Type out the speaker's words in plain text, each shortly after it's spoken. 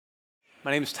My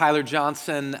name is Tyler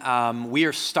Johnson. We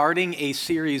are starting a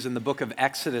series in the book of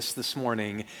Exodus this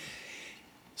morning.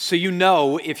 So you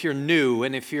know, if you're new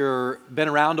and if you've been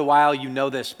around a while, you know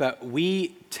this, but we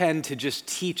tend to just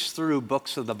teach through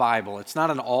books of the Bible. It's not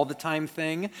an all the time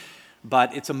thing,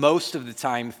 but it's a most of the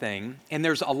time thing. And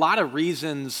there's a lot of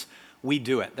reasons we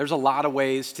do it. There's a lot of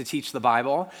ways to teach the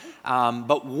Bible,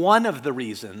 but one of the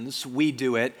reasons we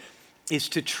do it is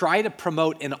to try to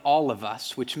promote in all of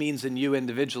us, which means in you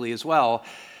individually as well,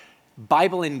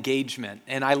 Bible engagement.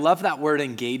 And I love that word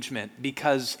engagement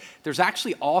because there's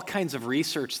actually all kinds of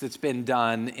research that's been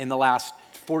done in the last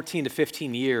 14 to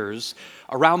 15 years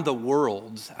around the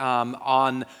world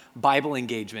on Bible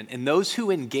engagement. And those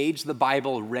who engage the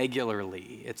Bible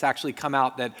regularly, it's actually come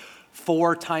out that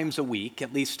 4 times a week,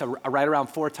 at least right around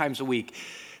 4 times a week,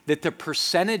 that the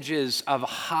percentages of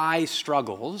high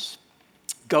struggles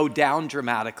go down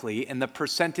dramatically, and the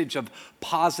percentage of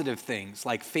positive things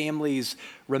like families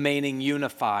remaining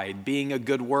unified, being a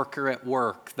good worker at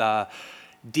work, the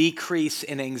decrease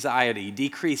in anxiety,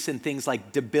 decrease in things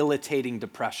like debilitating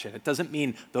depression. It doesn't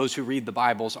mean those who read the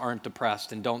Bibles aren't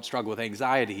depressed and don't struggle with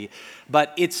anxiety,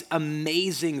 but it's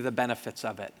amazing the benefits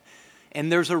of it.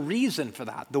 And there's a reason for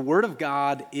that. The Word of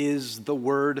God is the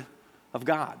Word of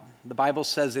God. The Bible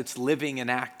says it's living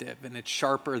and active, and it's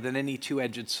sharper than any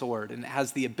two-edged sword, and it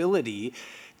has the ability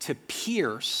to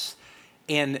pierce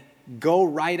and go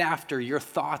right after your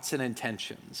thoughts and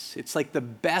intentions. It's like the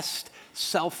best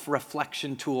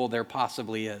self-reflection tool there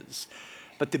possibly is.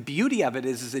 But the beauty of it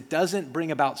is it doesn't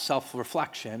bring about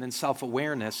self-reflection and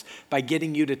self-awareness by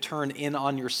getting you to turn in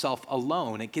on yourself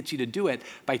alone. It gets you to do it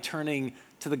by turning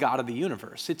to the God of the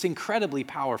universe. It's incredibly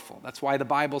powerful. That's why the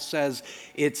Bible says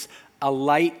it's a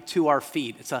light to our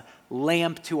feet. It's a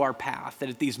lamp to our path. That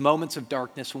at these moments of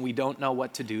darkness when we don't know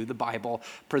what to do, the Bible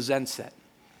presents it.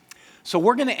 So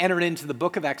we're going to enter into the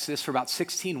book of Exodus for about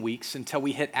 16 weeks until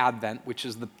we hit Advent, which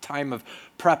is the time of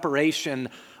preparation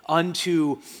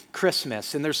unto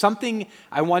Christmas. And there's something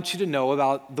I want you to know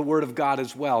about the Word of God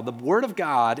as well. The Word of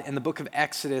God in the book of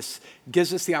Exodus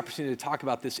gives us the opportunity to talk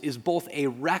about this, is both a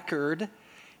record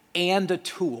and a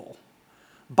tool.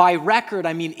 By record,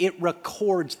 I mean it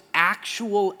records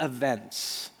actual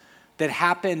events that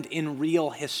happened in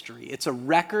real history. It's a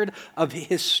record of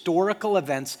historical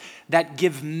events that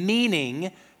give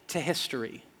meaning to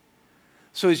history.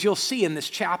 So as you'll see in this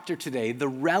chapter today, the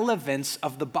relevance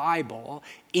of the Bible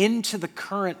into the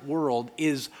current world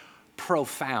is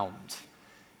profound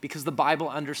because the Bible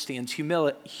understands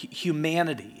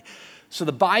humanity. So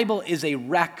the Bible is a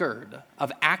record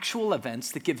of actual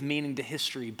events that give meaning to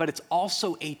history, but it's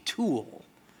also a tool.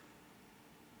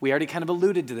 We already kind of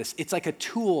alluded to this. It's like a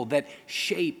tool that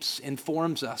shapes and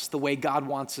forms us the way God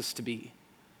wants us to be.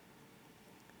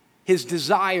 His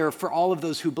desire for all of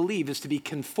those who believe is to be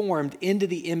conformed into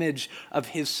the image of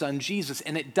his Son, Jesus.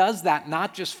 And it does that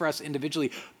not just for us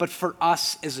individually, but for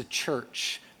us as a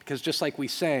church. Because just like we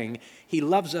sang, he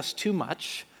loves us too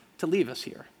much to leave us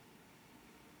here.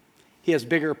 He has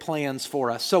bigger plans for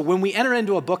us. So when we enter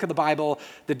into a book of the Bible,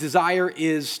 the desire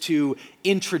is to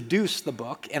introduce the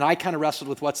book. And I kind of wrestled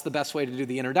with what's the best way to do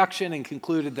the introduction and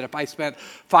concluded that if I spent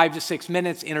 5 to 6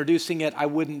 minutes introducing it, I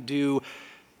wouldn't do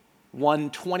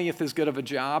 1/20th as good of a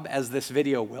job as this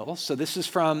video will. So this is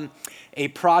from a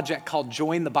project called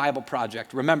Join the Bible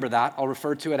Project. Remember that. I'll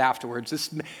refer to it afterwards.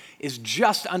 This is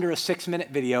just under a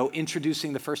 6-minute video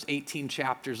introducing the first 18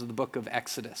 chapters of the book of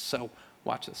Exodus. So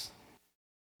watch this.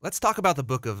 Let's talk about the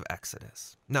book of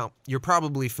Exodus. Now, you're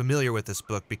probably familiar with this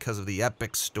book because of the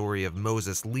epic story of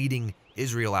Moses leading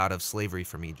Israel out of slavery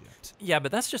from Egypt. Yeah,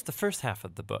 but that's just the first half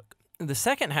of the book. The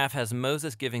second half has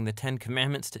Moses giving the 10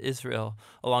 Commandments to Israel,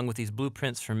 along with these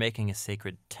blueprints for making a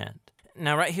sacred tent.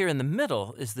 Now, right here in the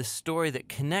middle is the story that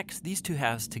connects these two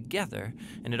halves together,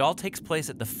 and it all takes place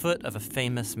at the foot of a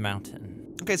famous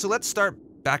mountain. Okay, so let's start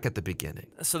back at the beginning.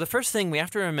 So the first thing we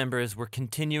have to remember is we're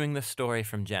continuing the story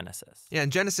from Genesis. Yeah, in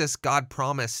Genesis, God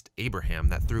promised Abraham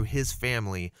that through his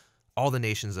family, all the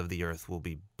nations of the earth will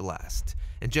be blessed.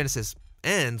 And Genesis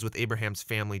ends with Abraham's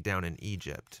family down in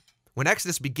Egypt. When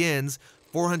Exodus begins,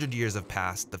 400 years have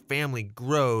passed, the family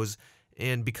grows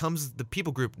and becomes the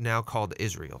people group now called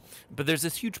Israel. But there's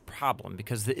this huge problem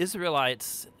because the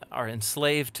Israelites are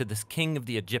enslaved to this king of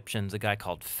the Egyptians, a guy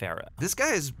called Pharaoh. This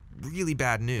guy is really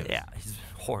bad news. Yeah, he's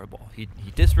horrible. He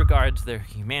disregards their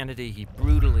humanity, he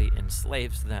brutally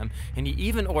enslaves them, and he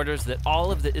even orders that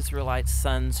all of the Israelites'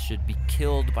 sons should be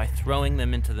killed by throwing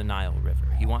them into the Nile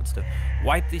River. He wants to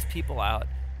wipe these people out.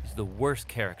 He's the worst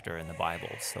character in the Bible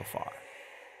so far.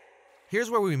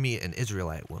 Here's where we meet an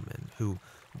Israelite woman who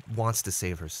wants to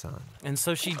save her son. And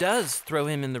so she does throw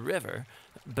him in the river,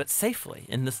 but safely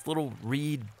in this little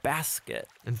reed basket.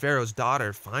 And Pharaoh's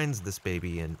daughter finds this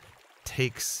baby and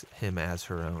takes him as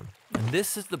her own. And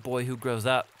this is the boy who grows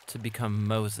up to become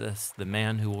Moses, the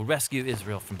man who will rescue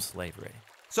Israel from slavery.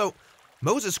 So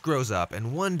Moses grows up,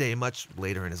 and one day, much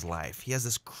later in his life, he has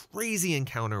this crazy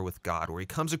encounter with God where he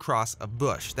comes across a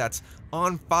bush that's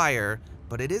on fire,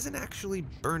 but it isn't actually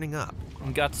burning up.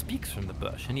 And God speaks from the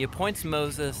bush, and he appoints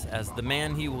Moses as the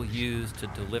man he will use to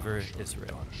deliver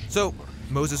Israel. So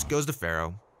Moses goes to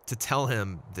Pharaoh to tell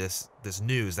him this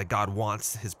news that God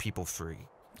wants his people free.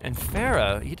 And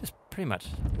Pharaoh, he just pretty much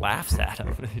laughs at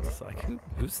him. He's like,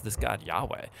 who's this God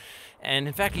Yahweh? And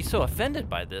in fact, he's so offended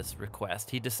by this request,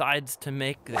 he decides to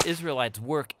make the Israelites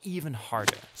work even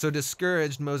harder. So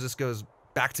discouraged, Moses goes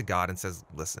back to God and says,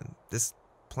 listen, this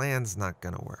plan's not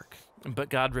gonna work. But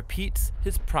God repeats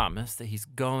his promise that he's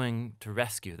going to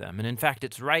rescue them. And in fact,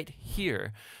 it's right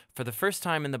here, for the first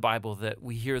time in the Bible, that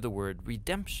we hear the word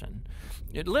redemption.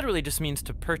 It literally just means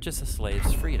to purchase a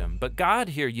slave's freedom. But God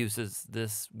here uses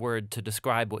this word to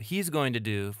describe what he's going to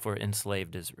do for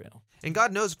enslaved Israel. And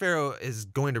God knows Pharaoh is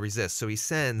going to resist, so he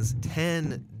sends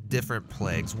 10 different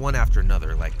plagues, one after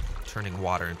another, like turning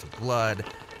water into blood,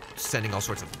 sending all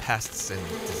sorts of pests and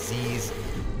disease.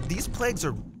 These plagues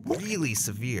are really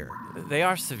severe. They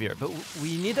are severe, but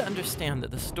we need to understand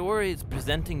that the story is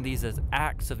presenting these as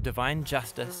acts of divine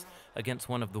justice against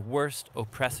one of the worst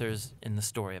oppressors in the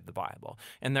story of the Bible.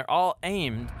 And they're all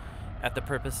aimed at the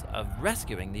purpose of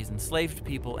rescuing these enslaved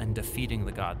people and defeating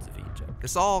the gods of Egypt.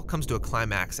 This all comes to a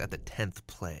climax at the 10th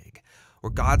plague,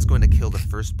 where God's going to kill the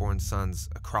firstborn sons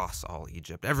across all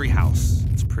Egypt. Every house.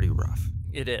 It's pretty rough.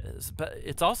 It is, but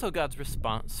it's also God's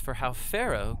response for how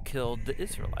Pharaoh killed the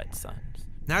Israelite sons.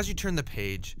 Now, as you turn the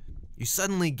page, you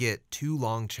suddenly get 2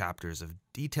 long chapters of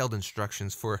detailed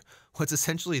instructions for what's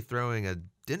essentially throwing a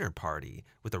dinner party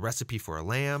with a recipe for a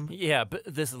lamb. Yeah, but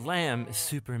this lamb is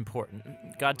super important.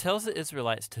 God tells the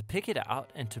Israelites to pick it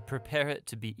out and to prepare it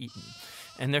to be eaten.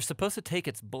 And they're supposed to take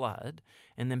its blood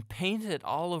and then paint it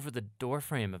all over the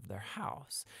doorframe of their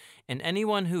house. And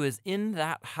anyone who is in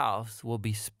that house will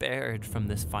be spared from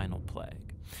this final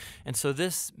plague. And so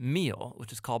this meal,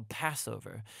 which is called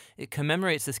Passover, it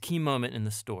commemorates this key moment in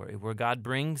the story where God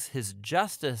brings his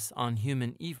justice on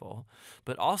human evil,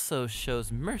 but also shows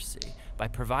mercy by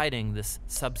providing this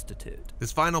substitute.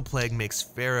 This final plague makes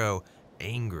Pharaoh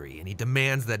angry, and he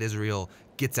demands that Israel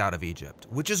gets out of Egypt,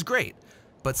 which is great.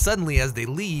 But suddenly, as they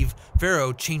leave,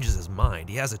 Pharaoh changes his mind.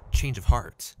 He has a change of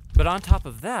heart. But on top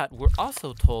of that, we're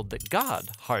also told that God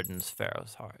hardens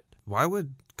Pharaoh's heart. Why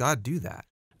would God do that?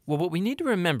 Well, what we need to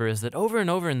remember is that over and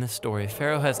over in this story,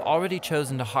 Pharaoh has already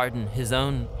chosen to harden his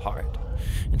own heart.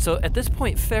 And so at this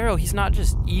point, Pharaoh, he's not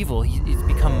just evil, he's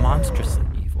become monstrously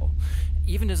evil.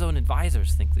 Even his own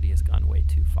advisors think that he has gone way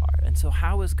too far. And so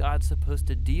how is God supposed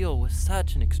to deal with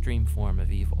such an extreme form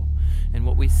of evil? And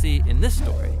what we see in this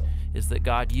story is that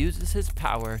God uses his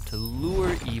power to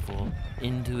lure evil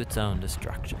into its own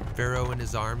destruction. Pharaoh and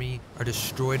his army are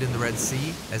destroyed in the Red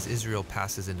Sea as Israel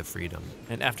passes into freedom.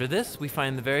 And after this, we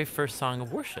find the very first song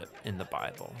of worship in the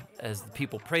Bible, as the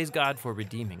people praise God for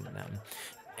redeeming them.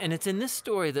 And it's in this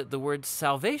story that the word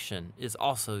salvation is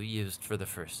also used for the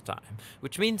first time,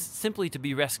 which means simply to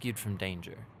be rescued from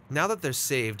danger. Now that they're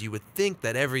saved, you would think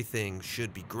that everything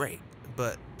should be great.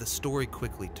 But the story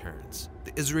quickly turns.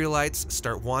 The Israelites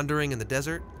start wandering in the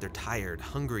desert. They're tired,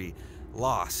 hungry,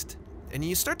 lost. And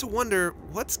you start to wonder,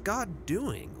 what's God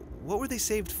doing? What were they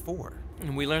saved for?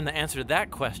 And we learn the answer to that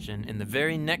question in the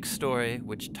very next story,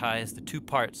 which ties the 2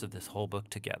 parts of this whole book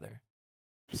together.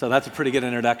 So that's a pretty good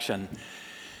introduction.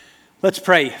 Let's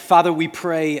pray. Father, we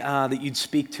pray that you'd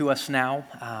speak to us now.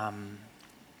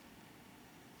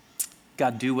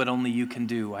 God, do what only you can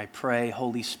do. I pray,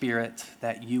 Holy Spirit,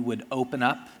 that you would open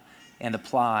up and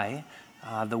apply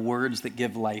the words that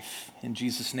give life. In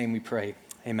Jesus' name we pray.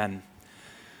 Amen.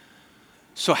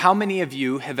 So how many of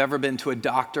you have ever been to a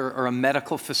doctor or a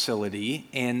medical facility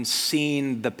and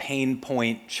seen the pain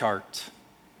point chart?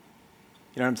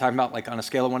 You know what I'm talking about? Like on a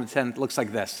scale of 1 to 10, it looks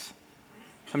like this.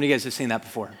 How many of you guys have seen that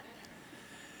before?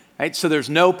 Right? So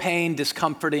there's no pain,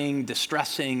 discomforting,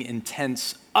 distressing,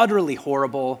 intense, utterly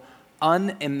horrible,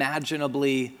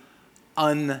 unimaginably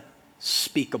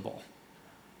unspeakable.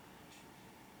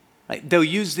 Right? They'll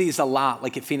use these a lot,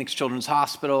 like at Phoenix Children's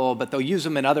Hospital, but they'll use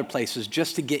them in other places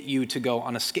just to get you to go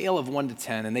on a scale of 1 to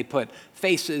 10, and they put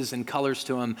faces and colors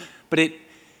to them. But it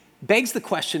begs the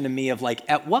question to me of like,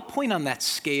 at what point on that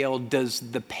scale does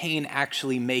the pain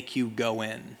actually make you go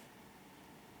in?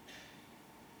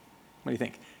 What do you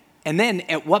think? And then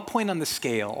at what point on the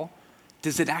scale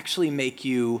does it actually make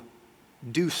you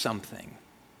do something.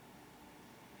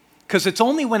 Because it's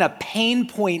only when a pain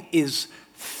point is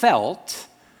felt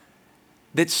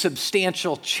that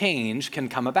substantial change can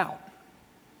come about.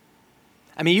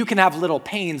 I mean, you can have little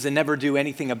pains and never do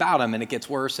anything about them, and it gets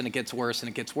worse and it gets worse and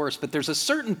it gets worse. But there's a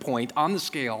certain point on the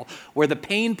scale where the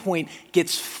pain point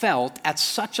gets felt at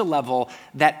such a level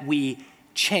that we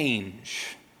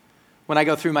change. When I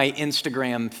go through my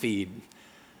Instagram feed,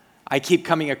 I keep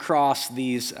coming across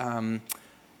these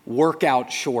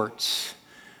workout shorts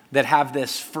that have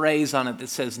this phrase on it that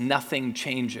says, "Nothing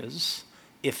changes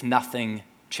if nothing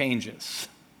changes."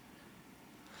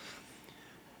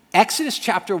 Exodus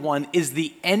chapter 1 is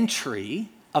the entry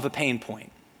of a pain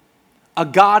point, a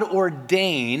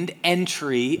God-ordained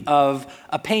entry of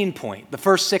a pain point. The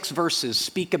first 6 verses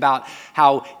speak about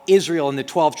how Israel and the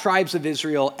 12 tribes of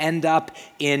Israel end up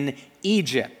in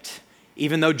Egypt,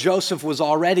 even though Joseph was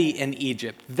already in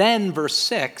Egypt. Then, verse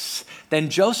 6, then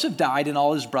Joseph died and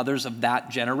all his brothers of that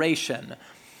generation.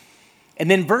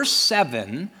 And then verse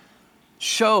 7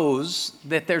 shows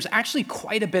that there's actually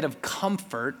quite a bit of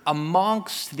comfort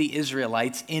amongst the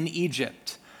Israelites in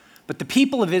Egypt. But the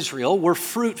people of Israel were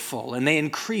fruitful and they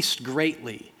increased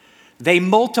greatly. They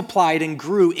multiplied and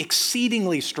grew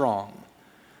exceedingly strong,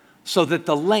 so that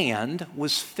the land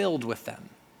was filled with them.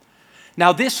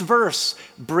 Now, this verse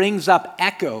brings up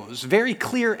echoes, very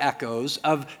clear echoes,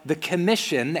 of the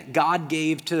commission that God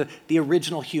gave to the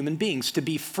original human beings to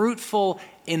be fruitful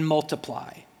and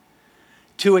multiply,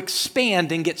 to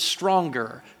expand and get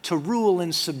stronger, to rule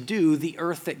and subdue the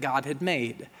earth that God had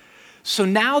made. So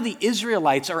now the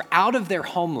Israelites are out of their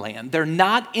homeland. They're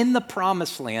not in the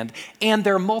promised land, and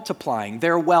they're multiplying.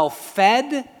 They're well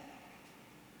fed,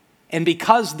 and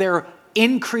because they're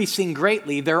increasing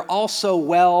greatly, they're also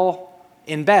well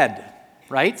in bed,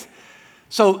 right?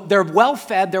 So they're well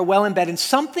fed, they're well in bed, and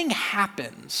something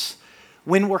happens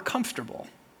when we're comfortable.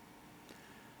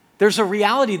 There's a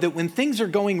reality that when things are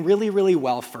going really, really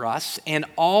well for us and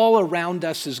all around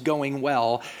us is going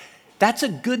well, that's a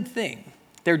good thing.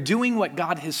 They're doing what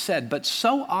God has said, but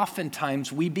so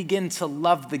oftentimes we begin to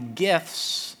love the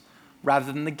gifts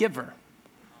rather than the giver.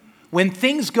 When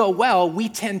things go well, we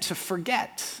tend to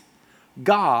forget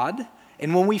God,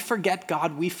 and when we forget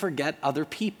God, we forget other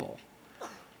people.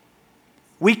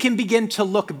 We can begin to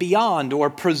look beyond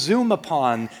or presume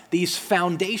upon these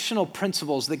foundational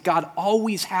principles that God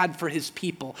always had for his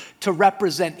people to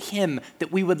represent him,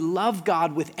 that we would love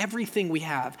God with everything we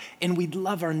have, and we'd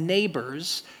love our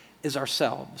neighbors as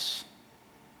ourselves.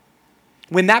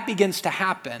 When that begins to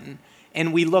happen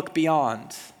and we look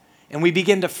beyond and we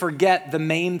begin to forget the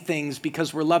main things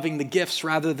because we're loving the gifts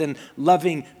rather than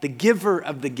loving the giver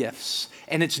of the gifts,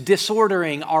 and it's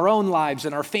disordering our own lives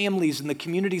and our families and the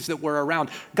communities that we're around.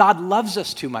 God loves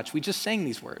us too much. We just sang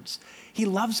these words. He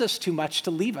loves us too much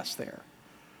to leave us there.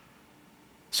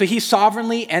 So he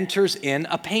sovereignly enters in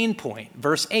a pain point.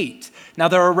 Verse 8, now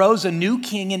there arose a new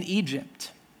king in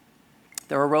Egypt.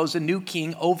 There arose a new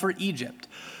king over Egypt,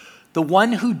 the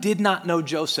one who did not know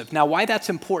Joseph. Now, why that's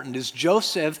important is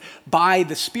Joseph, by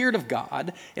the Spirit of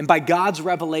God and by God's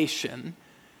revelation,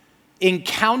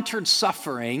 encountered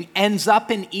suffering, ends up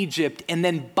in Egypt, and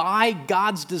then by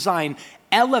God's design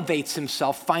elevates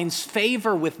himself, finds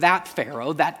favor with that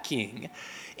Pharaoh, that king,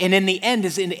 and in the end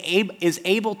is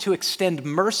able to extend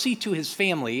mercy to his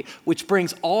family, which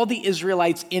brings all the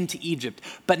Israelites into Egypt.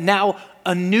 But now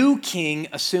a new king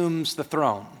assumes the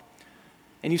throne.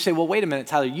 And you say, well, wait a minute,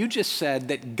 Tyler, you just said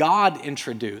that God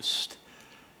introduced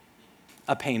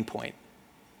a pain point.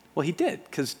 Well, he did,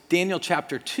 because Daniel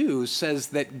chapter 2 says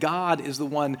that God is the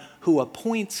one who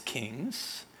appoints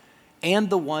kings and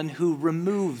the one who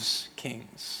removes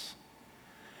kings.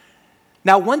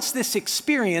 Now, once this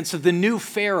experience of the new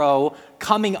Pharaoh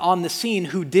coming on the scene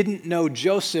who didn't know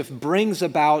Joseph brings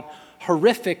about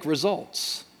horrific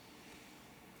results,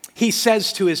 he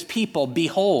says to his people,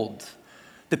 behold,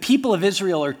 the people of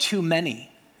Israel are too many.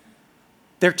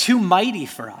 They're too mighty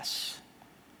for us.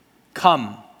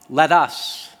 Come, let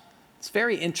us. It's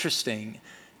very interesting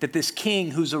that this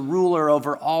king who's a ruler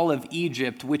over all of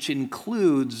Egypt, which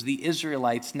includes the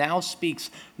Israelites, now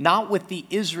speaks not with the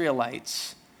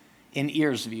Israelites in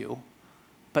ear's view,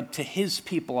 but to his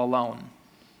people alone,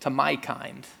 to my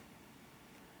kind.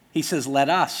 He says, let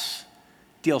us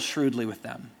deal shrewdly with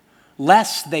them,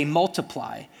 lest they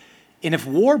multiply. And if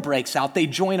war breaks out, they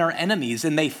join our enemies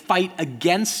and they fight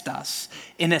against us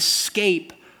and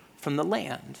escape from the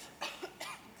land.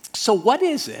 So what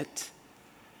is it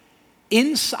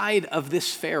inside of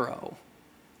this Pharaoh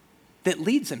that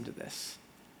leads him to this?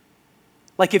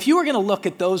 Like if you were going to look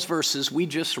at those verses we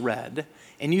just read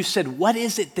and you said, what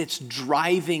is it that's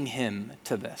driving him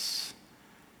to this?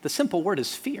 The simple word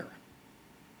is fear,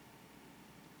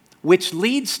 which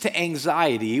leads to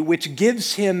anxiety, which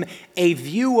gives him a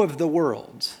view of the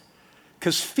world.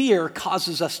 Because fear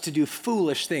causes us to do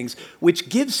foolish things, which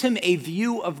gives him a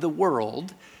view of the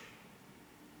world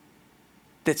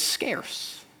that's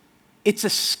scarce. It's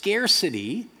a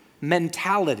scarcity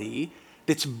mentality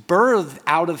that's birthed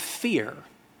out of fear.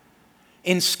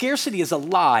 And scarcity is a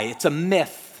lie, it's a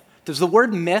myth. Does the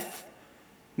word myth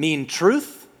mean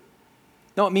truth?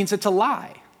 No, it means it's a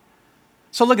lie.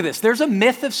 So look at this. There's a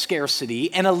myth of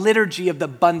scarcity and a liturgy of the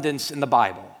abundance in the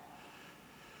Bible.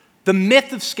 The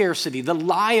myth of scarcity, the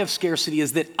lie of scarcity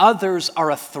is that others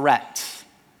are a threat.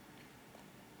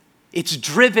 It's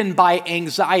driven by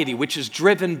anxiety, which is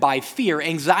driven by fear.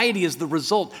 Anxiety is the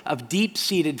result of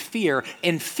deep-seated fear,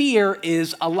 and fear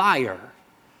is a liar.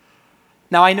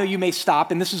 Now, I know you may stop,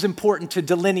 and this is important to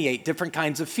delineate different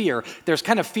kinds of fear. There's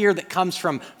kind of fear that comes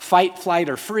from fight, flight,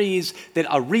 or freeze, that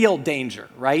a real danger,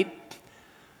 right?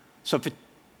 So if a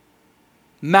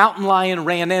mountain lion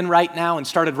ran in right now and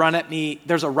started running at me,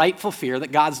 there's a rightful fear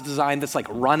that God's designed that's like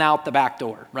run out the back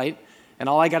door, right? And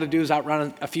all I got to do is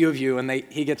outrun a few of you, and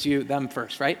he gets them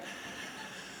first, right?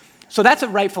 So that's a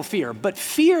rightful fear. But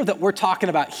fear that we're talking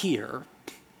about here,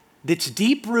 that's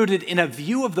deep-rooted in a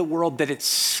view of the world that it's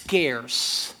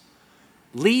scarce,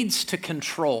 leads to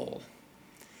control.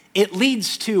 It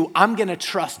leads to, I'm going to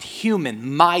trust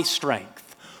my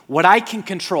strength. What I can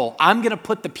control, I'm going to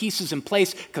put the pieces in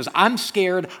place because I'm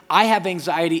scared, I have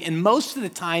anxiety, and most of the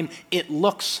time it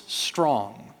looks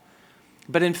strong.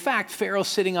 But in fact, Pharaoh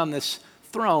sitting on this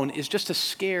throne is just a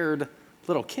scared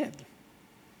little kid.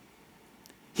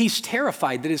 He's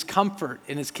terrified that his comfort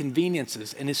and his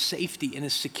conveniences and his safety and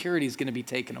his security is going to be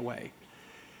taken away.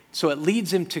 So it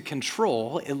leads him to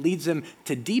control, it leads him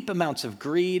to deep amounts of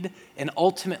greed, and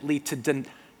ultimately to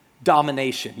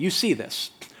domination. You see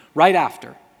this right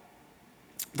after.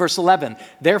 Verse 11,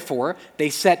 therefore, they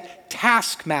set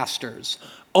taskmasters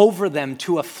over them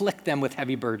to afflict them with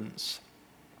heavy burdens.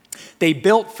 They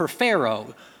built for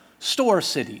Pharaoh store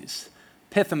cities,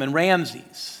 Pithom and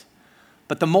Ramses.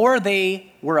 But the more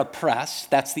they were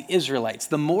oppressed, that's the Israelites,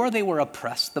 the more they were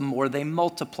oppressed, the more they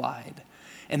multiplied,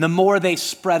 and the more they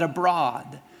spread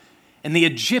abroad. And the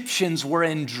Egyptians were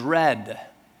in dread.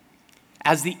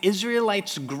 As the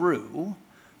Israelites grew,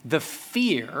 the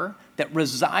fear that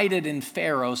resided in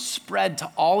Pharaoh spread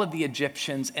to all of the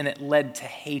Egyptians, and it led to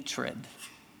hatred.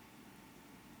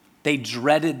 They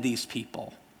dreaded these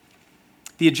people.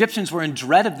 The Egyptians were in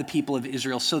dread of the people of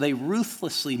Israel, so they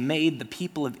ruthlessly made the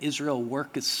people of Israel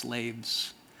work as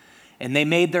slaves. And they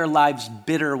made their lives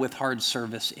bitter with hard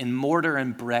service in mortar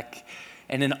and brick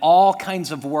and in all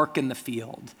kinds of work in the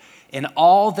field. In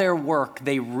all their work,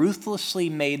 they ruthlessly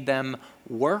made them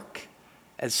work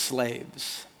as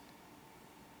slaves.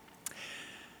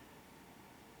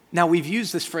 Now, we've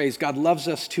used this phrase, God loves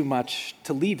us too much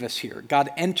to leave us here. God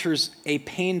enters a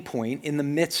pain point in the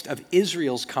midst of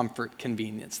Israel's comfort,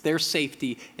 convenience, their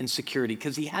safety and security,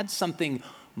 because he had something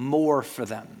more for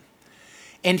them.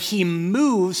 And he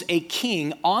moves a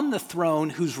king on the throne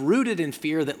who's rooted in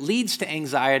fear that leads to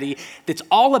anxiety, that's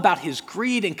all about his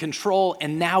greed and control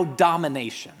and now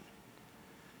domination,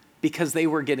 because they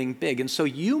were getting big. And so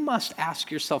you must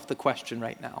ask yourself the question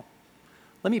right now.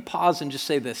 Let me pause and just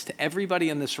say this to everybody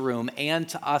in this room and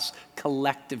to us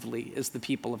collectively as the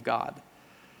people of God.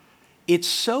 It's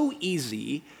so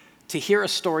easy to hear a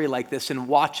story like this and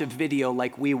watch a video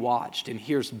like we watched, and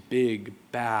here's big,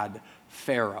 bad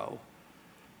Pharaoh,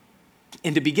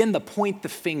 and to begin to point the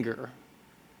finger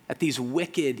at these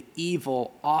wicked,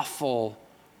 evil, awful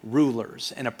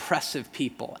rulers and oppressive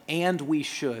people, and we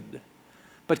should.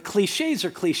 But cliches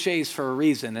are cliches for a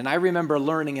reason. And I remember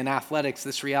learning in athletics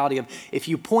this reality of if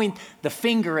you point the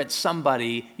finger at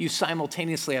somebody, you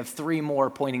simultaneously have three more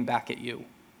pointing back at you.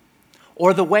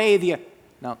 Or the way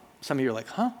now some of you are like,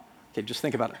 huh? Okay, just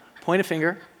think about it. Point a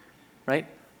finger, right?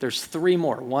 There's three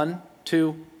more. 1,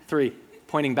 2, 3,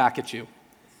 pointing back at you.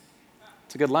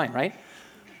 It's a good line, right?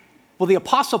 Well, the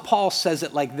Apostle Paul says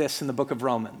it like this in the book of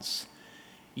Romans.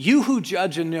 You who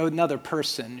judge another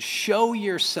person, show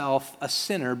yourself a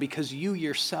sinner because you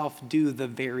yourself do the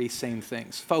very same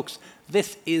things. Folks,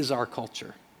 this is our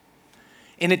culture.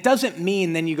 And it doesn't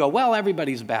mean then you go, well,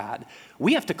 everybody's bad.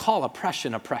 We have to call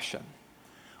oppression, oppression.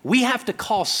 We have to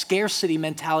call scarcity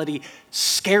mentality,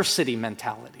 scarcity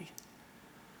mentality.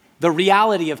 The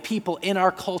reality of people in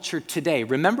our culture today.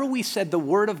 Remember we said the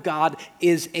Word of God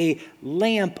is a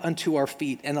lamp unto our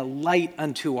feet and a light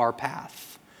unto our path.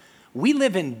 We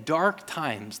live in dark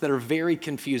times that are very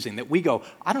confusing, that we go,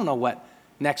 I don't know what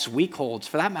next week holds.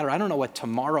 For that matter, I don't know what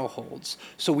tomorrow holds.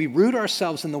 So we root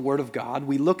ourselves in the Word of God.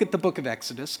 We look at the book of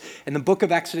Exodus, and the book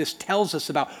of Exodus tells us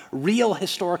about real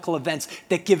historical events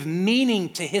that give meaning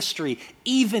to history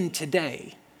even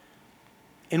today.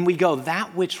 And we go,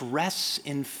 that which rests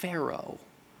in Pharaoh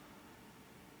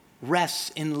rests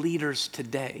in leaders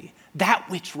today. That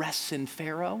which rests in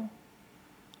Pharaoh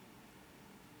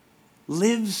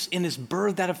lives in his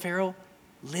birth out of Pharaoh,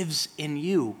 lives in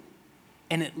you,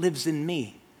 and it lives in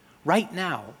me. Right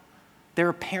now, there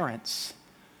are parents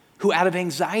who, out of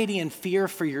anxiety and fear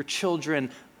for your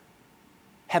children,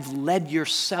 have led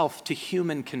yourself to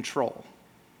human control.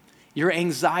 Your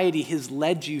anxiety has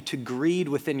led you to greed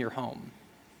within your home,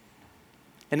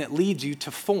 and it leads you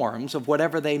to forms of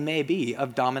whatever they may be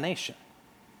of domination.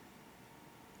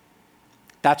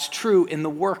 That's true in the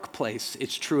workplace.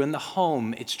 It's true in the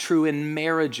home. It's true in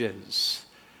marriages.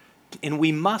 And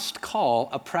we must call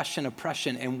oppression,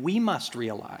 and we must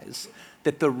realize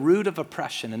that the root of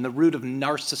oppression and the root of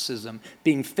narcissism,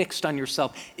 being fixed on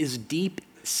yourself, is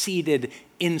deep-seated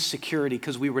insecurity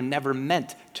because we were never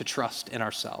meant to trust in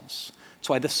ourselves. That's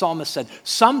why the psalmist said,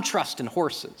 some trust in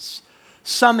horses,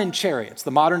 some in chariots,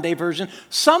 the modern day version,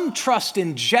 some trust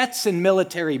in jets and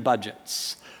military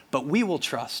budgets, but we will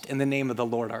trust in the name of the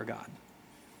Lord our God.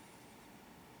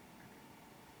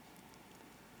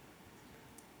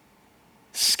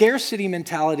 Scarcity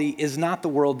mentality is not the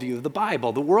worldview of the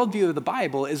Bible. The worldview of the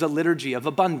Bible is a liturgy of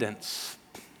abundance.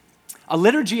 A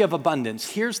liturgy of abundance.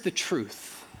 Here's the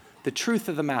truth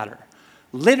of the matter.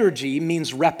 Liturgy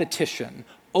means repetition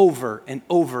over and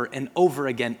over and over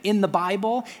again. In the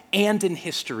Bible and in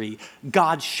history,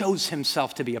 God shows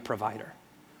himself to be a provider.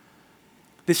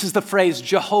 This is the phrase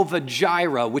Jehovah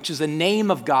Jireh, which is a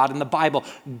name of God in the Bible.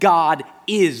 God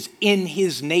is in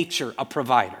his nature a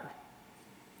provider.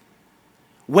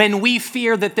 When we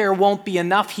fear that there won't be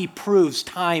enough, he proves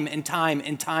time and time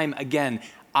and time again,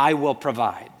 I will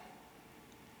provide.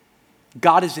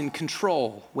 God is in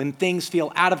control when things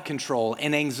feel out of control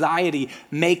and anxiety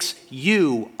makes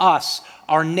you, us,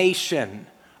 our nation,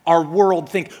 our world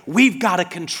think, we've got to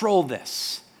control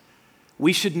this.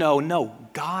 We should know, no,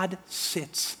 God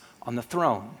sits on the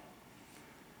throne.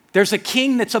 There's a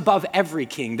king that's above every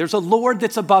king. There's a Lord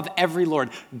that's above every Lord.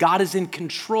 God is in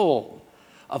control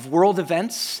of world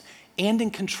events and in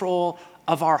control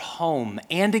of our home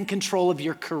and in control of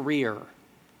your career.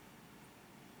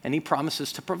 And he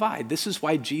promises to provide. This is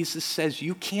why Jesus says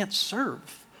you can't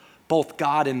serve both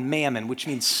God and mammon, which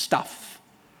means stuff.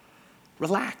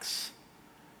 Relax.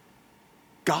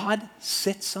 God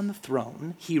sits on the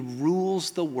throne. He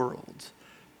rules the world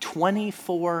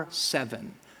 24/7,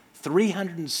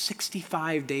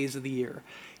 365 days of the year.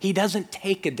 He doesn't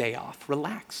take a day off.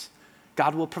 Relax.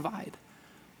 God will provide.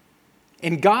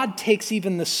 And God takes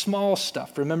even the small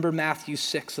stuff. Remember Matthew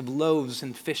 6 of loaves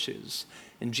and fishes.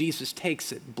 And Jesus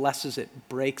takes it, blesses it,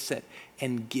 breaks it,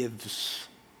 and gives.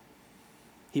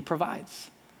 He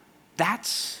provides.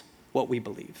 That's what we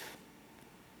believe.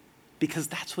 Because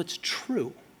that's what's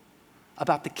true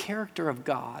about the character of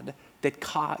God that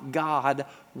God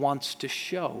wants to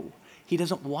show. He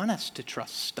doesn't want us to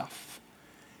trust stuff.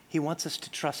 He wants us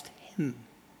to trust him.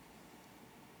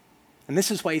 And this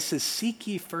is why he says, seek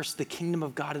ye first the kingdom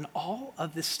of God, and all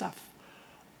of this stuff,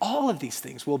 all of these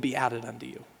things will be added unto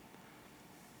you.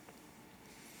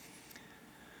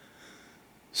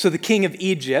 So the king of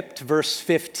Egypt, verse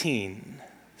 15,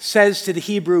 says to the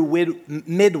Hebrew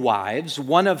midwives,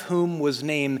 one of whom was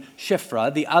named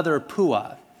Shiphrah, the other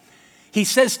Puah. He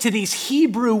says to these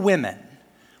Hebrew women,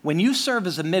 when you serve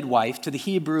as a midwife to the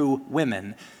Hebrew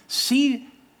women, see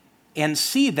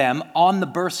them on the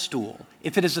birth stool.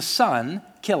 If it is a son,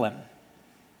 kill him.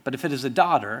 But if it is a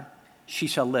daughter, she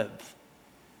shall live.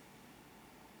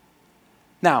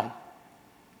 Now,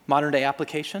 modern day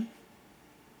application.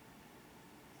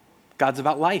 God's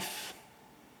about life.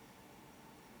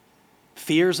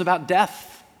 Fear's about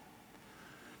death.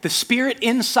 The spirit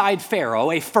inside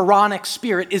Pharaoh, a pharaonic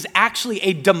spirit, is actually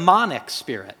a demonic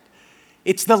spirit.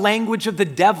 It's the language of the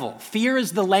devil. Fear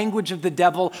is the language of the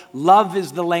devil. Love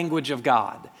is the language of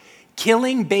God.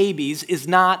 Killing babies is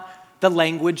not the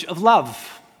language of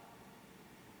love.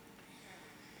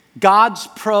 God's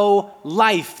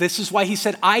pro-life. This is why he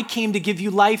said, I came to give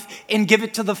you life and give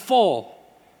it to the full.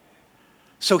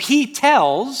 So he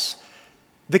tells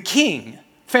the king,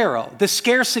 Pharaoh, the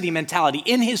scarcity mentality,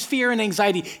 in his fear and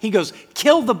anxiety, he goes,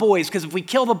 kill the boys, because if we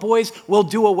kill the boys, we'll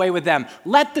do away with them.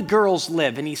 Let the girls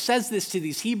live. And he says this to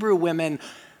these Hebrew women,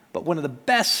 but one of the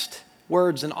best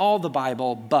words in all the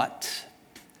Bible, but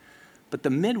the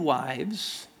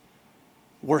midwives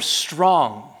were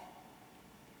strong.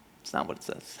 It's not what it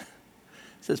says.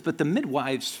 It says, but the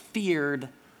midwives feared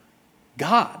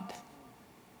God.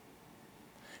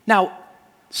 Now,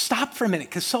 stop for a minute,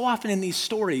 because so often in these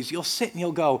stories, you'll sit and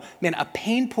you'll go, man, a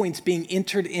pain point's being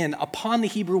entered in upon the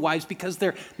Hebrew wives because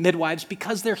they're midwives,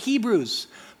 because they're Hebrews.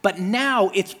 But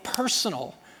now it's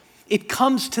personal. It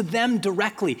comes to them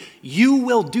directly. You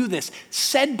will do this,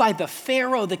 said by the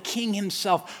Pharaoh, the king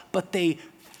himself, but they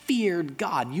feared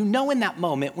God. You know, in that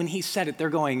moment when he said it, they're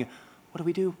going, what do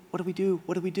we do? What do we do?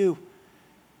 What do we do?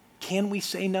 Can we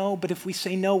say no? But if we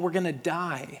say no, we're going to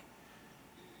die.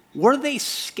 Were they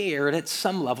scared at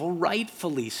some level,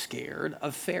 rightfully scared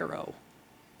of Pharaoh?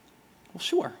 Well,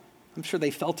 sure. I'm sure they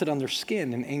felt it on their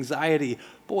skin, and anxiety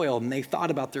boiled, and they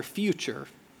thought about their future.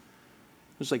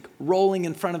 It was like rolling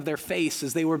in front of their face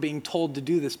as they were being told to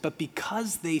do this. But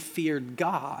because they feared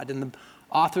God, and the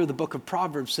author of the book of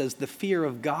Proverbs says the fear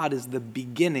of God is the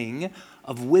beginning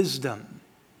of wisdom.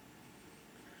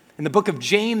 And the book of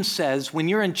James says when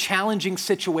you're in challenging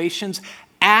situations,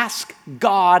 ask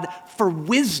God for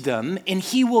wisdom, and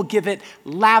he will give it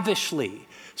lavishly.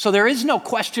 So there is no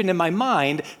question in my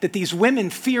mind that these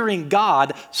women fearing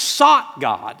God sought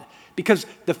God, because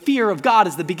the fear of God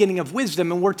is the beginning of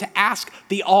wisdom, and we're to ask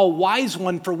the all-wise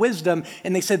one for wisdom.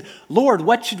 And they said, Lord,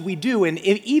 what should we do? And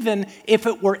even if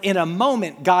it were in a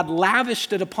moment, God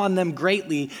lavished it upon them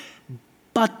greatly.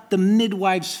 But the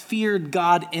midwives feared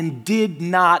God and did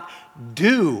not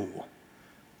do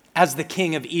as the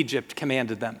king of Egypt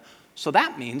commanded them. So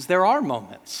that means there are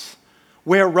moments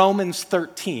where Romans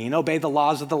 13, obey the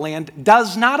laws of the land,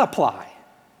 does not apply.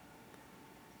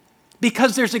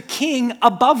 Because there's a king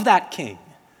above that king.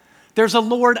 There's a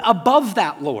Lord above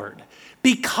that Lord.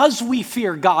 Because we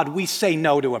fear God, we say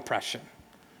no to oppression.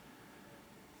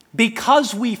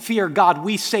 Because we fear God,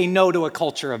 we say no to a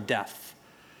culture of death.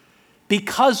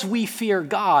 Because we fear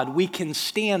God, we can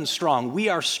stand strong. We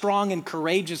are strong and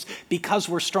courageous because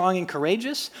we're strong and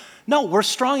courageous? No, we're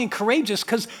strong and courageous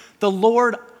because the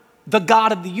Lord, the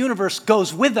God of the universe,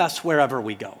 goes with us wherever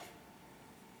we go.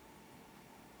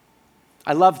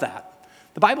 I love that.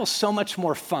 The Bible's so much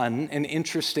more fun and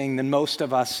interesting than most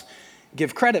of us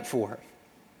give credit for.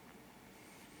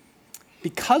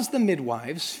 Because the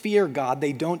midwives fear God,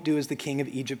 they don't do as the king of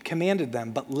Egypt commanded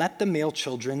them, but let the male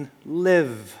children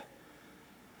live.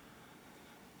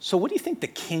 So what do you think the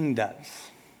king does?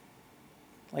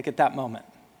 Like at that moment,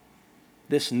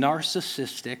 this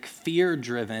narcissistic,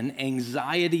 fear-driven,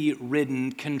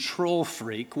 anxiety-ridden control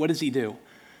freak, what does he do?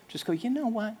 Just go, you know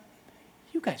what?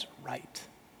 You guys are right.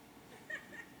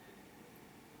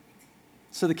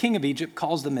 So the king of Egypt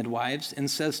calls the midwives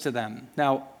and says to them,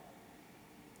 now,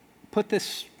 put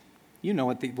this, you know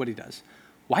what he does.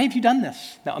 Why have you done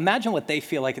this? Now imagine what they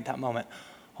feel like at that moment.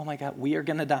 Oh my God, we are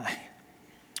going to die.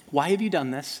 Why have you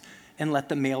done this? And let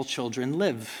the male children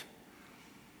live.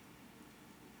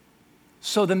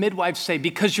 So the midwives say,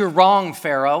 because you're wrong,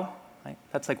 Pharaoh. Right?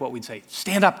 That's like what we'd say.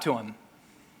 Stand up to him.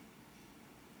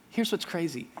 Here's what's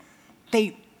crazy.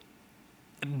 They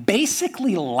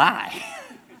basically lie.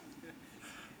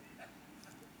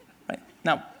 Right?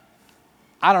 Now,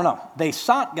 I don't know. They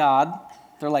sought God.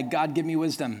 They're like, God, give me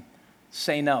wisdom.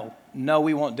 Say no. No,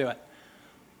 we won't do it.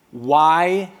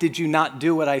 Why did you not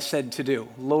do what I said to do?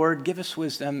 Lord, give us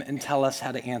wisdom and tell us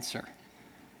how to answer.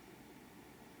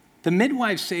 The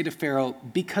midwives say to Pharaoh,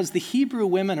 because the Hebrew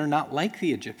women are not like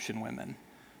the Egyptian women,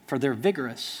 for they're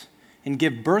vigorous and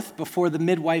give birth before the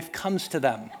midwife comes to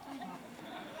them.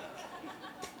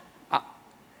 I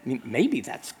mean, maybe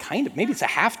it's a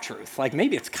half-truth. Like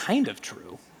maybe it's kind of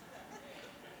true.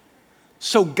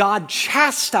 So God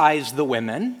chastised the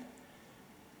women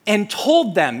and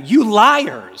told them, you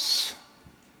liars.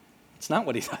 It's not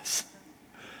what he does.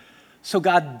 So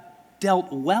God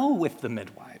dealt well with the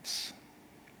midwives.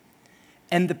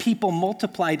 And the people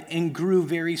multiplied and grew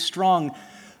very strong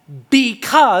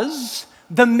because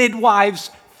the midwives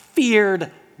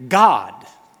feared God.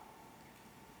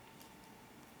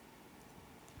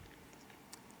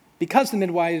 Because the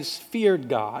midwives feared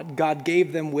God, God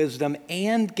gave them wisdom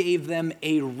and gave them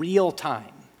a real time.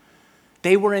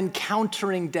 They were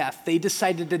encountering death. They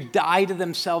decided to die to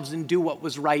themselves and do what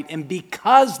was right. And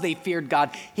because they feared God,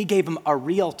 he gave them a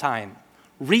real time,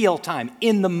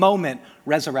 in the moment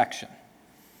resurrection.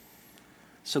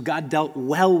 So God dealt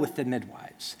well with the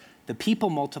midwives. The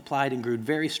people multiplied and grew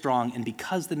very strong. And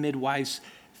because the midwives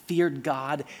feared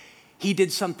God, he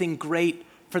did something great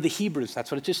for the Hebrews. That's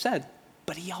what it just said.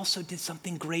 But he also did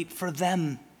something great for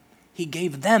them. He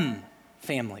gave them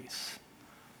families.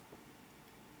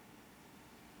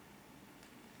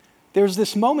 There's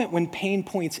this moment when pain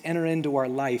points enter into our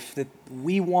life that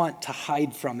we want to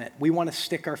hide from it. We want to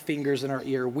stick our fingers in our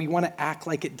ear. We want to act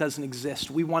like it doesn't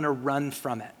exist. We want to run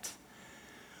from it.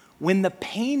 When the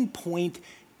pain point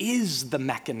is the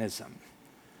mechanism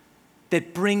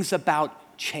that brings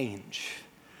about change,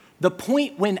 the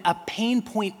point when a pain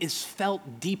point is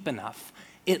felt deep enough,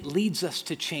 it leads us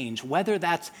to change, whether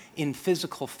that's in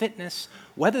physical fitness,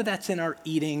 whether that's in our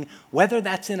eating, whether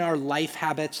that's in our life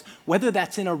habits, whether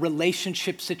that's in a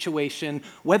relationship situation,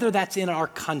 whether that's in our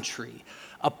country.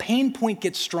 A pain point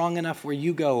gets strong enough where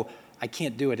you go, I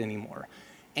can't do it anymore.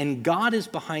 And God is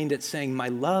behind it saying, my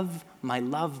love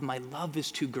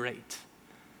is too great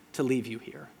to leave you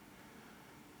here.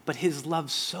 But his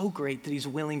love's so great that he's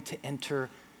willing to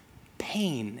enter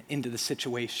pain into the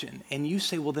situation. And you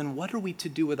say, well, then what are we to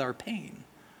do with our pain?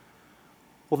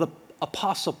 Well, the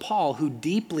Apostle Paul, who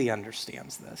deeply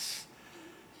understands this,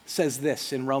 says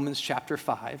this in Romans chapter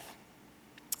 5,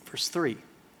 verse 3.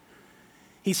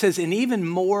 He says, and even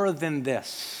more than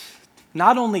this,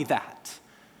 not only that,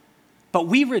 but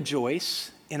we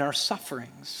rejoice in our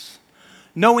sufferings,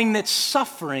 knowing that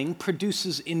suffering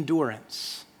produces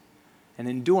endurance, and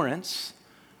endurance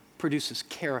produces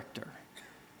character.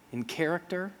 And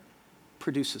character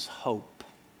produces hope.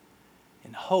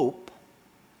 And hope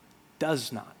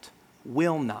does not,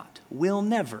 will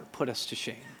never put us to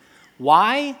shame.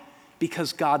 Why?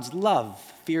 Because God's love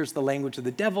fears the language of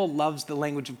the devil, loves the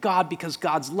language of God, because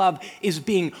God's love is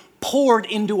being poured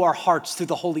into our hearts through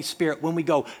the Holy Spirit when we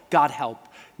go, God help,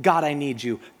 God I need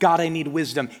you, God I need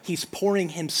wisdom. He's pouring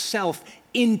himself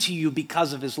into you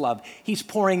because of his love. He's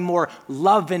pouring more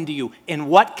love into you. And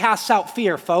what casts out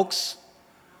fear, folks?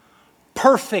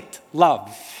 Perfect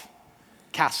love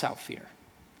casts out fear.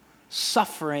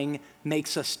 Suffering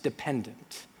makes us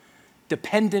dependent.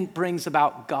 Dependent brings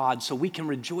about God, so we can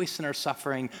rejoice in our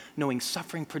suffering, knowing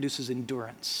suffering produces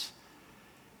endurance.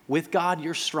 With God,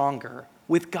 you're stronger.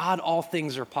 With God, all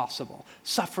things are possible.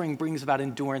 Suffering brings about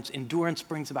endurance. Endurance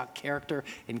brings about character,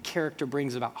 and character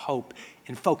brings about hope.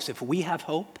 And folks, if we have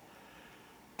hope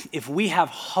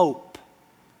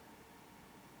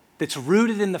that's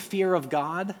rooted in the fear of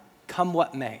God, come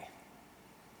what may,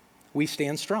 we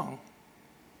stand strong.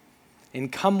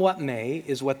 And come what may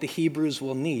is what the Hebrews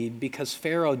will need, because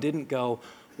Pharaoh didn't go,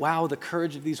 wow, the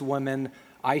courage of these women,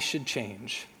 I should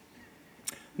change.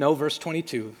 No, verse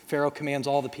 22, Pharaoh commands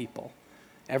all the people,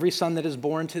 every son that is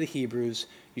born to the Hebrews,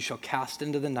 you shall cast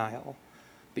into the Nile,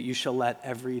 but you shall let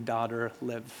every daughter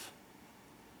live.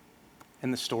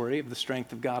 And the story of the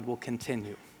strength of God will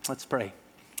continue. Let's pray.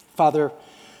 Father,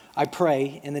 I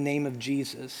pray in the name of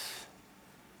Jesus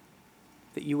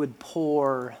that you would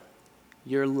pour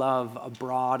your love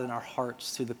abroad in our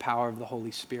hearts through the power of the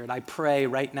Holy Spirit. I pray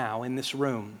right now in this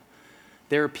room,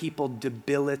 there are people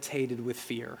debilitated with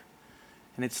fear,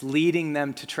 and it's leading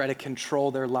them to try to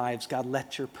control their lives. God,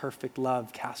 let your perfect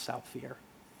love cast out fear.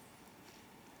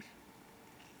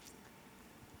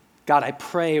 God, I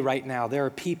pray right now, there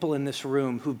are people in this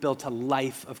room who've built a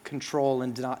life of control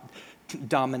and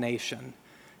domination.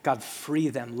 God, free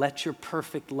them. Let your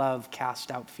perfect love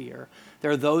cast out fear. There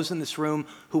are those in this room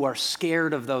who are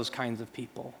scared of those kinds of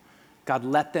people. God,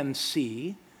 let them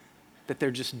see that they're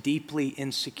just deeply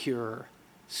insecure,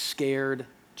 scared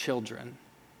children.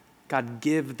 God,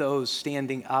 give those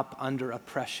standing up under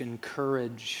oppression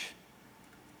courage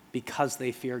because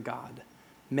they fear God.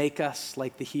 Make us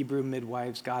like the Hebrew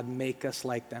midwives. God, make us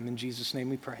like them. In Jesus'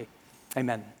 name we pray.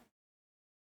 Amen.